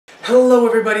Hello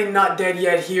everybody, Not Dead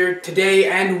Yet here today,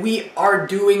 and we are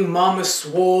doing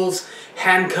Mamaswole's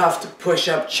Handcuffed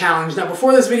Push-Up Challenge. Now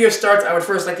before this video starts, I would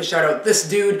first like to shout out this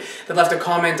dude that left a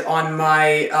comment on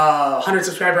my 100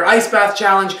 subscriber ice bath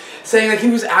challenge saying that he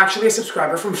was actually a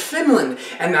subscriber from Finland,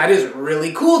 and that is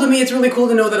really cool to me. It's really cool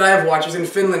to know that I have watchers in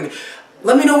Finland.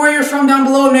 Let me know where you're from down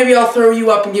below and maybe I'll throw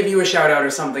you up and give you a shout out or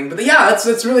something. But yeah,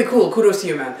 that's really cool. Kudos to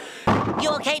you, man. You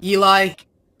okay? Eli.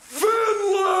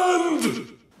 Finland!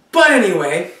 But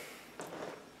anyway,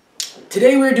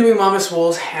 today we're doing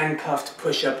Mamaswole's Handcuffed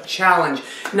Push-Up Challenge.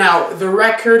 Now, the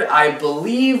record, I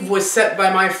believe, was set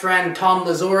by my friend Tom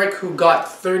Lazoric, who got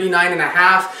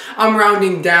 39.5. I'm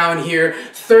rounding down here.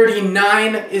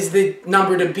 39 is the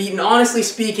number to beat, and honestly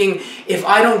speaking, if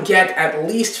I don't get at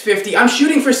least 50, I'm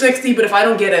shooting for 60, but if I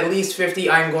don't get at least 50,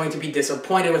 I'm going to be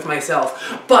disappointed with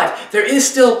myself. But there is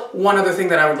still one other thing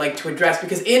that I would like to address,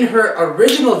 because in her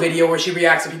original video where she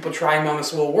reacts to people trying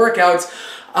Mamaswole workouts,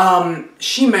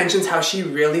 she mentions how she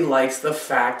really likes the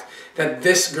fact that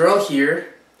this girl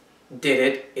here did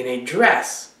it in a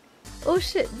dress. Oh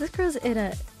shit, this girl's in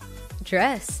a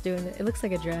dress doing it. It looks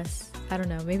like a dress. I don't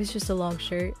know, maybe it's just a long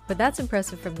shirt, but that's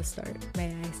impressive from the start,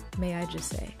 may I just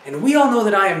say. And we all know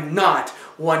that I am not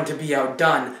one to be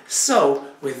outdone, so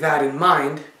with that in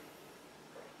mind...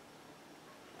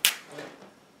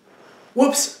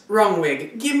 Whoops, wrong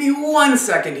wig. Give me 1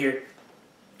 second here.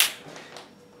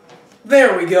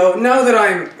 There we go. Now that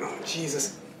I'm... Oh,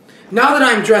 Jesus. Now that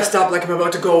I'm dressed up like I'm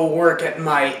about to go work at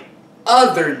my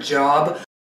other job...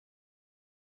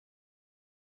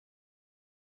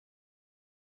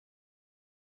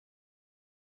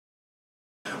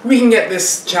 we can get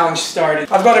this challenge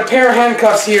started. I've got a pair of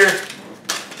handcuffs here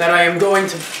that I am going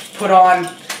to put on,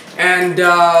 and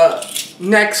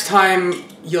next time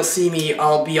you'll see me,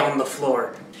 I'll be on the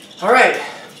floor. Alright.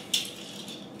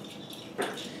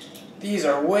 These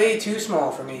are way too small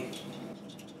for me.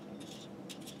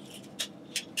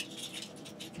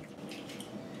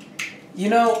 You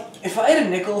know, if I had a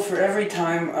nickel for every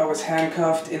time I was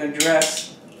handcuffed in a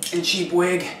dress and cheap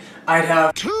wig, I'd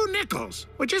have 2 nickels,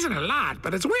 which isn't a lot,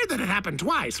 but it's weird that it happened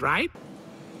twice, right?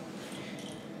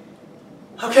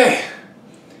 Okay,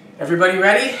 everybody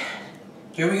ready?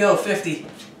 Here we go, 50.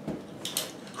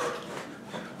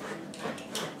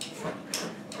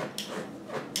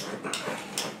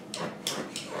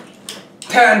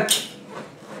 Ten.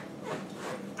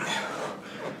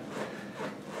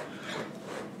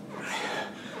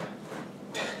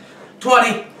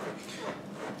 20.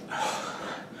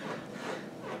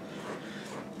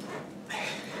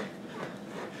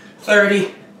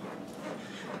 30.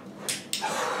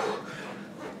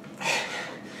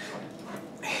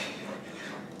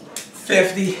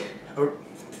 50 or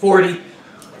 40.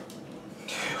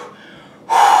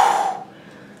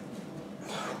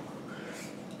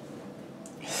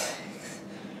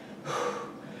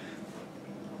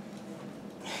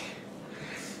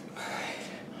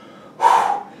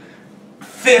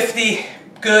 50.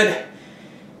 Good.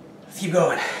 Let's keep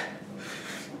going.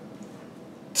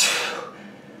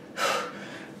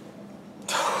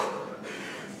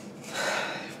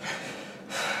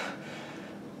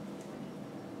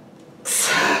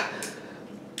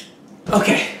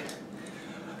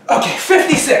 Okay,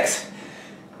 56.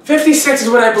 56 is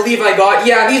what I believe I got.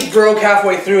 Yeah, these broke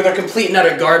halfway through. They're complete and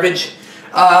utter garbage.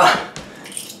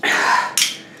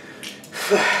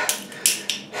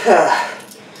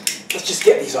 Let's just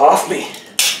get these off me.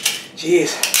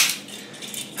 Jeez.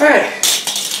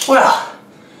 Alright, well,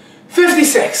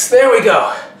 56, there we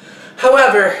go.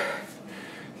 However,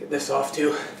 get this off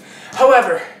too.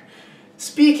 However,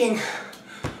 speaking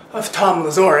of Tom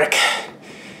Lazoric,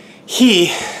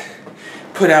 he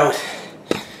put out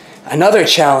another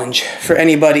challenge for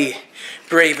anybody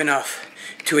brave enough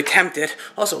to attempt it.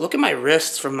 Also, look at my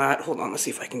wrists from that. Hold on, let's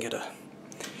see if I can get a...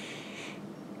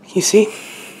 You see?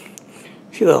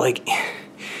 Feel like...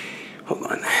 Hold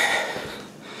on.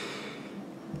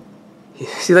 You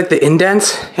see like the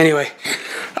indents? Anyway.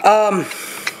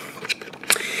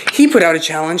 He put out a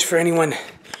challenge for anyone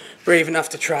brave enough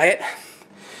to try it.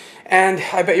 And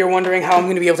I bet you're wondering how I'm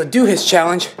going to be able to do his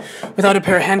challenge without a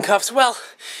pair of handcuffs. Well,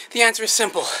 the answer is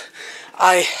simple.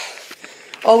 I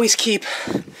always keep,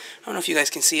 I don't know if you guys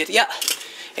can see it, yeah,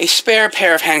 a spare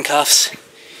pair of handcuffs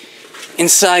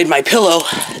inside my pillow.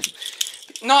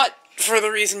 Not for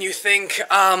the reason you think.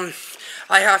 I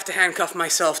have to handcuff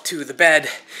myself to the bed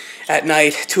at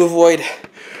night to avoid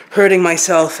hurting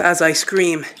myself as I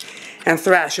scream and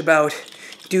thrash about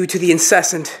due to the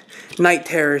incessant night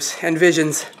terrors and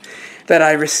visions that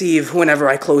I receive whenever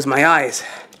I close my eyes.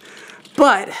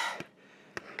 But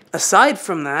aside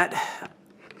from that,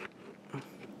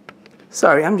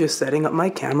 Sorry, I'm just setting up my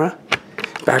camera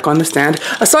back on the stand.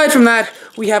 Aside from that,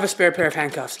 we have a spare pair of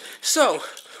handcuffs. So,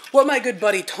 what my good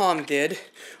buddy Tom did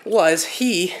was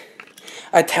he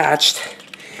attached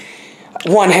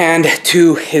one hand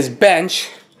to his bench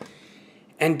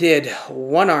and did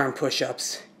one-arm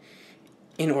push-ups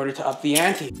in order to up the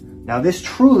ante. Now this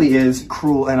truly is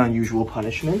cruel and unusual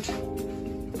punishment,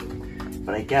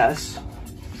 but I guess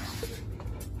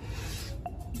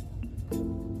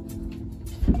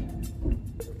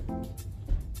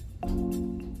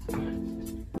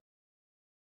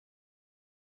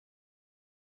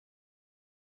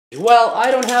well, I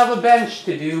don't have a bench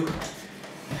to do,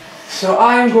 so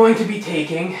I'm going to be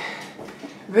taking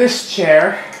this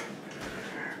chair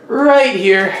right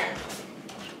here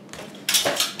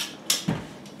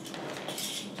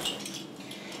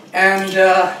and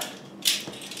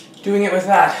doing it with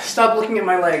that. Stop looking at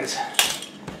my legs.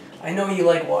 I know you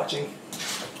like watching.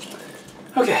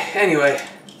 Okay, anyway.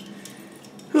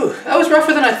 Whew, that was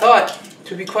rougher than I thought,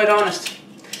 to be quite honest.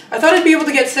 I thought I'd be able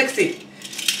to get 60.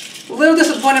 A little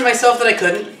disappointed in myself that I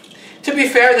couldn't. To be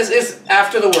fair, this is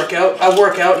after the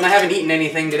workout, and I haven't eaten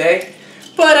anything today.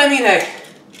 But I mean, hey,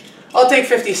 I'll take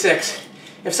 56.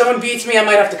 If someone beats me, I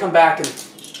might have to come back and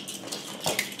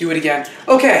do it again.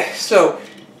 Okay, so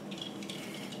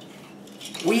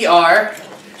we are,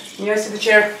 you guys see the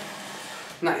chair?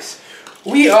 Nice.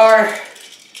 We are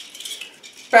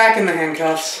back in the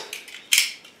handcuffs,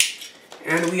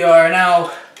 and we are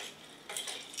now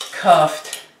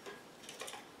cuffed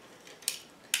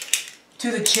to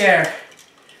the chair.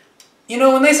 You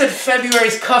know, when they said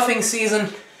February's cuffing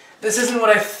season, this isn't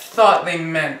what I thought they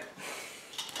meant.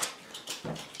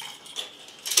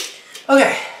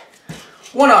 Okay,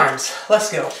 one arms,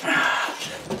 let's go.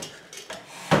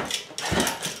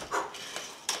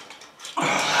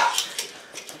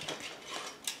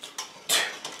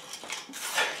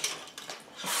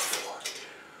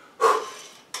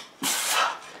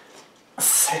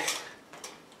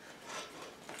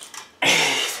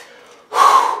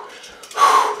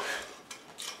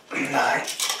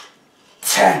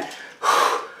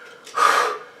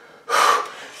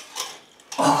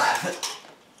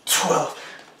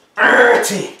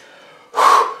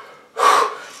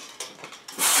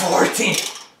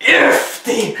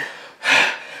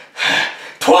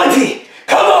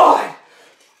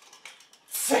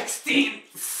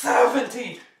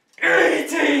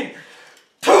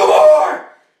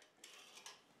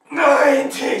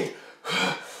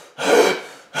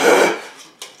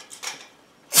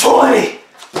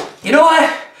 You know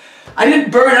what? I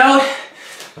didn't burn out,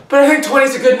 but I think 20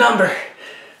 is a good number.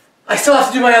 I still have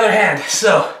to do my other hand,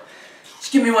 so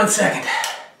just give me 1 second.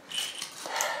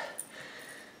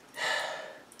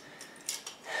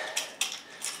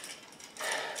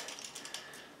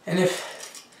 And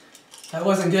if that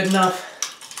wasn't good enough,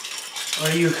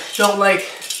 or you don't like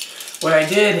what I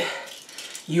did,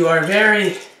 you are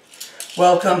very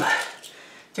welcome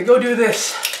to go do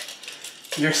this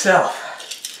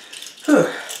yourself. Whew.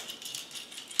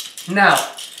 Now,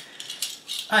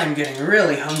 I'm getting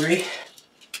really hungry.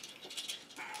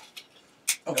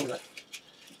 Oh, no,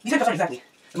 these handcuffs aren't exactly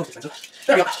the most expensive.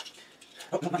 There we go.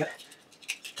 Oh, no, not yet.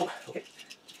 Oh, okay.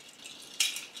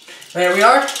 There we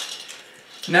are.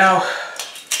 Now,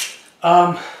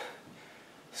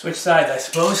 switch sides, I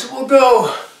suppose. We'll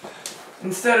go,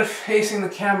 instead of facing the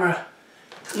camera,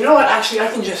 you know what, actually, I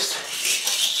can just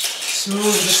smooth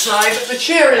the side that the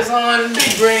chair is on.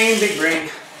 Big brain, big brain.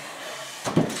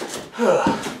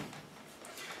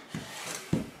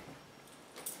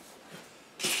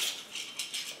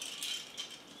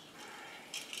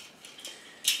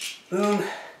 Boom,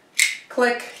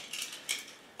 click,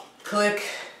 click,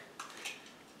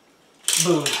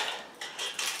 boom.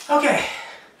 Okay,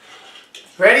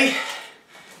 ready?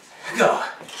 Go.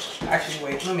 Actually,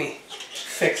 wait, let me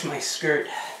fix my skirt.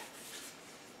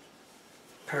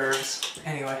 Pervs.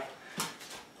 Anyway.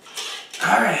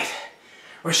 Alright.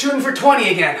 We're shooting for 20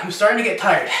 again. I'm starting to get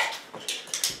tired.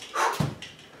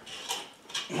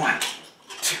 1,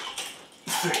 2,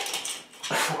 3,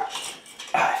 4,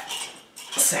 5,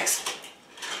 6,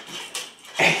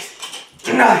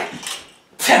 8, 9,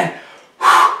 10.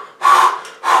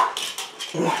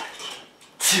 1,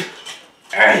 2,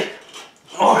 3,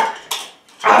 4,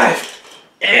 5,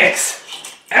 6,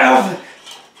 7,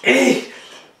 8,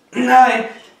 9,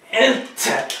 and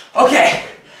 10. Okay.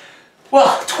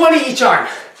 Well, 20 each arm.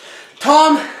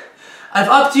 Tom, I've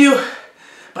upped you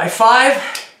by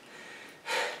 5.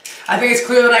 I think it's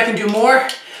clear that I can do more.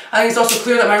 I think it's also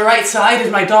clear that my right side is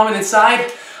my dominant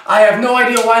side. I have no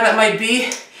idea why that might be.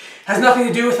 It has nothing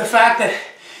to do with the fact that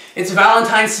it's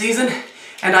Valentine's season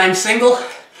and I'm single.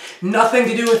 Nothing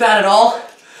to do with that at all.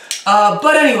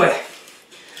 But anyway,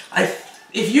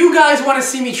 if you guys want to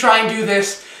see me try and do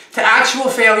this to actual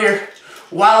failure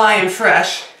while I am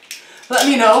fresh, let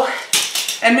me know,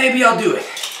 and maybe I'll do it.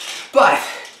 But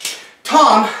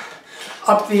Tom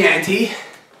upped the ante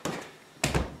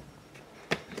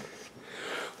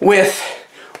with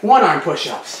one-arm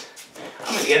push-ups.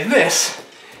 I'm gonna get this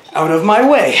out of my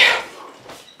way.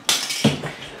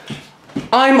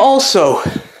 I'm also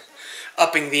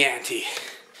upping the ante.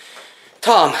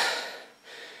 Tom,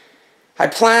 I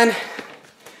plan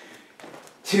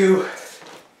to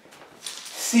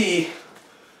see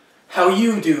how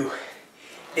you do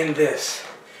in this,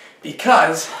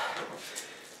 because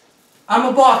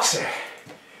I'm a boxer.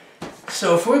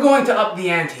 So if we're going to up the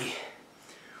ante,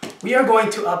 we are going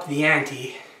to up the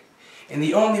ante in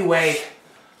the only way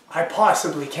I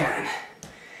possibly can.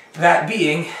 That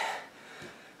being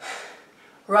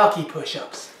Rocky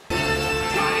push-ups.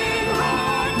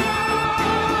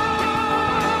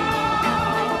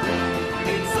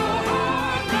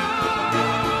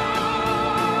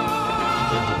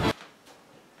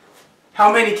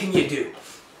 How many can you do?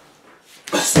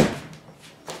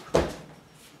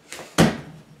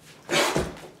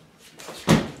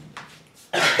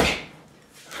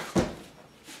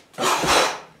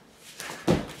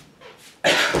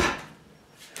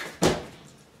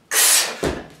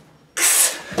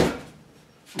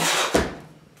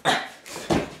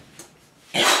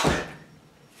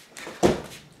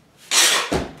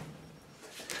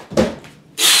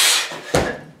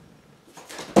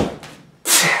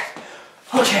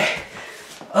 Okay.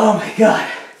 Oh my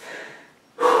God.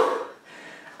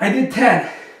 I did 10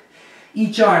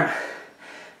 each arm.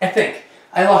 I think.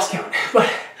 I lost count. But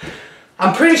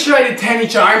I'm pretty sure I did 10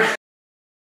 each arm.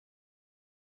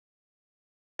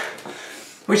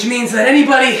 Which means that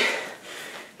anybody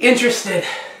interested,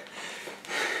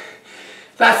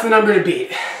 that's the number to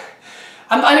beat.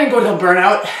 I didn't go till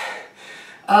burnout.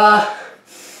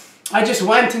 I just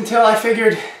went until I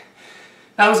figured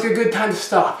that was a good time to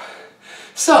stop.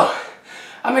 So,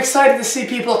 I'm excited to see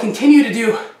people continue to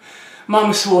do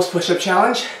MamaSwole's push-up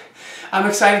challenge. I'm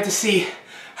excited to see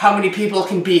how many people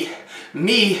can beat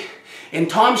me in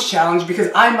Tom's challenge, because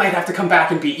I might have to come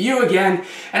back and beat you again.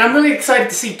 And I'm really excited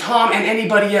to see Tom and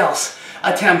anybody else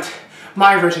attempt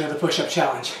my version of the push-up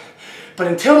challenge. But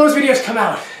until those videos come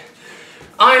out,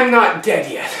 I'm not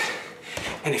dead yet.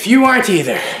 And if you aren't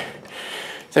either,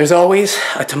 there's always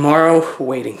a tomorrow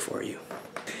waiting for you.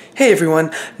 Hey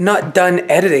everyone, not done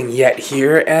editing yet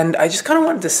here, and I just kind of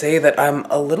wanted to say that I'm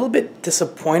a little bit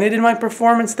disappointed in my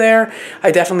performance there.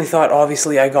 I definitely thought,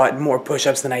 obviously, I got more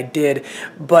push-ups than I did,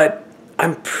 but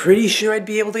I'm pretty sure I'd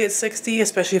be able to get 60,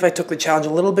 especially if I took the challenge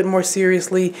a little bit more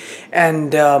seriously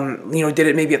and, you know, did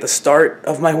it maybe at the start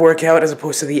of my workout as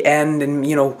opposed to the end, and,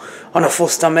 you know, on a full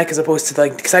stomach as opposed to,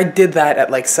 like, because I did that at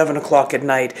like 7 o'clock at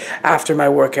night after my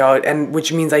workout, and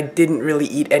which means I didn't really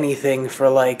eat anything for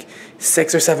like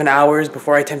 6 or 7 hours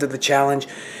before I attempted the challenge.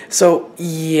 So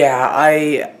yeah,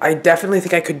 I definitely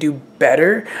think I could do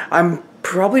better. I'm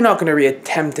probably not going to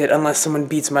reattempt it unless someone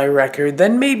beats my record.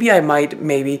 Then maybe I might,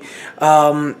 maybe.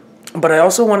 But I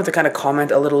also wanted to kind of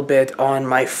comment a little bit on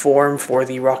my form for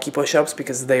the Rocky push-ups,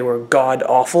 because they were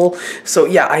god-awful. So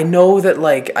yeah, I know that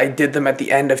like I did them at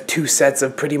the end of 2 sets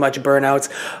of pretty much burnouts,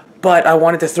 but I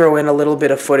wanted to throw in a little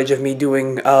bit of footage of me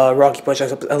doing Rocky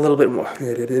push-ups a little bit more.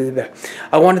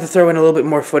 I wanted to throw in a little bit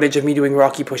more footage of me doing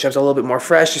Rocky push-ups a little bit more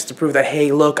fresh, just to prove that,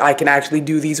 hey, look, I can actually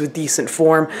do these with decent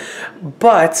form.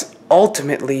 But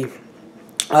ultimately,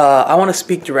 I want to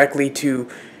speak directly to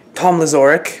Tom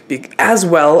Lazoric, as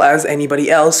well as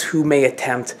anybody else who may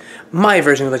attempt my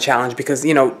version of the challenge, because,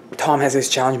 you know, Tom has his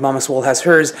challenge, Mamaswole has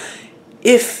hers.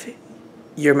 If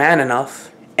you're man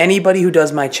enough, anybody who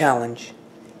does my challenge,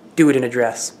 do it in a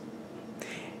dress.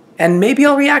 And maybe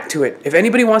I'll react to it. If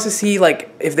anybody wants to see, like,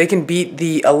 if they can beat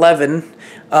the 11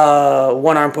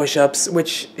 one-arm push-ups,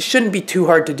 which shouldn't be too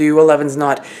hard to do, 11's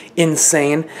not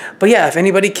insane. But yeah, if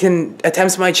anybody can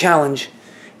attempt my challenge,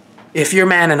 if you're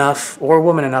man enough, or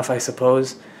woman enough, I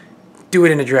suppose, do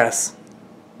it in a dress.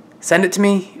 Send it to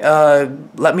me,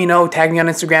 let me know, tag me on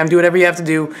Instagram, do whatever you have to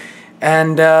do,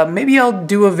 and maybe I'll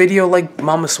do a video like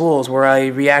MamaSwole's, where I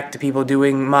react to people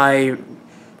doing my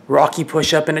Rocky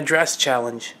push-up in a dress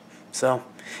challenge. So,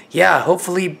 yeah,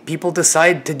 hopefully people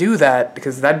decide to do that,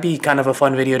 because that'd be kind of a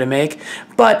fun video to make.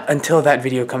 But until that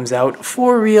video comes out,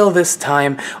 for real this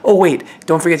time. Oh wait,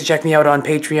 don't forget to check me out on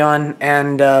Patreon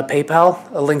and PayPal.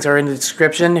 The links are in the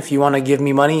description if you want to give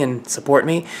me money and support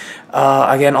me.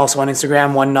 Again, also on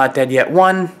Instagram, one not dead yet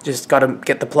one. Just gotta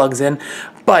get the plugs in.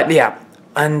 But yeah,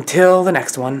 until the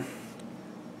next one,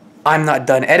 I'm not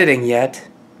done editing yet.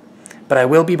 but I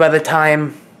will be by the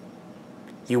time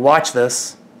you watch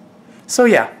this. So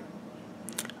yeah,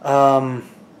 I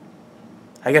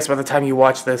guess by the time you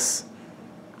watch this,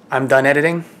 I'm done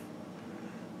editing.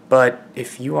 But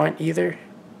if you aren't either,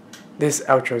 this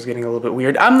outro is getting a little bit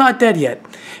weird. I'm not dead yet.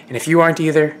 And if you aren't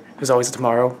either, there's always a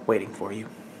tomorrow waiting for you.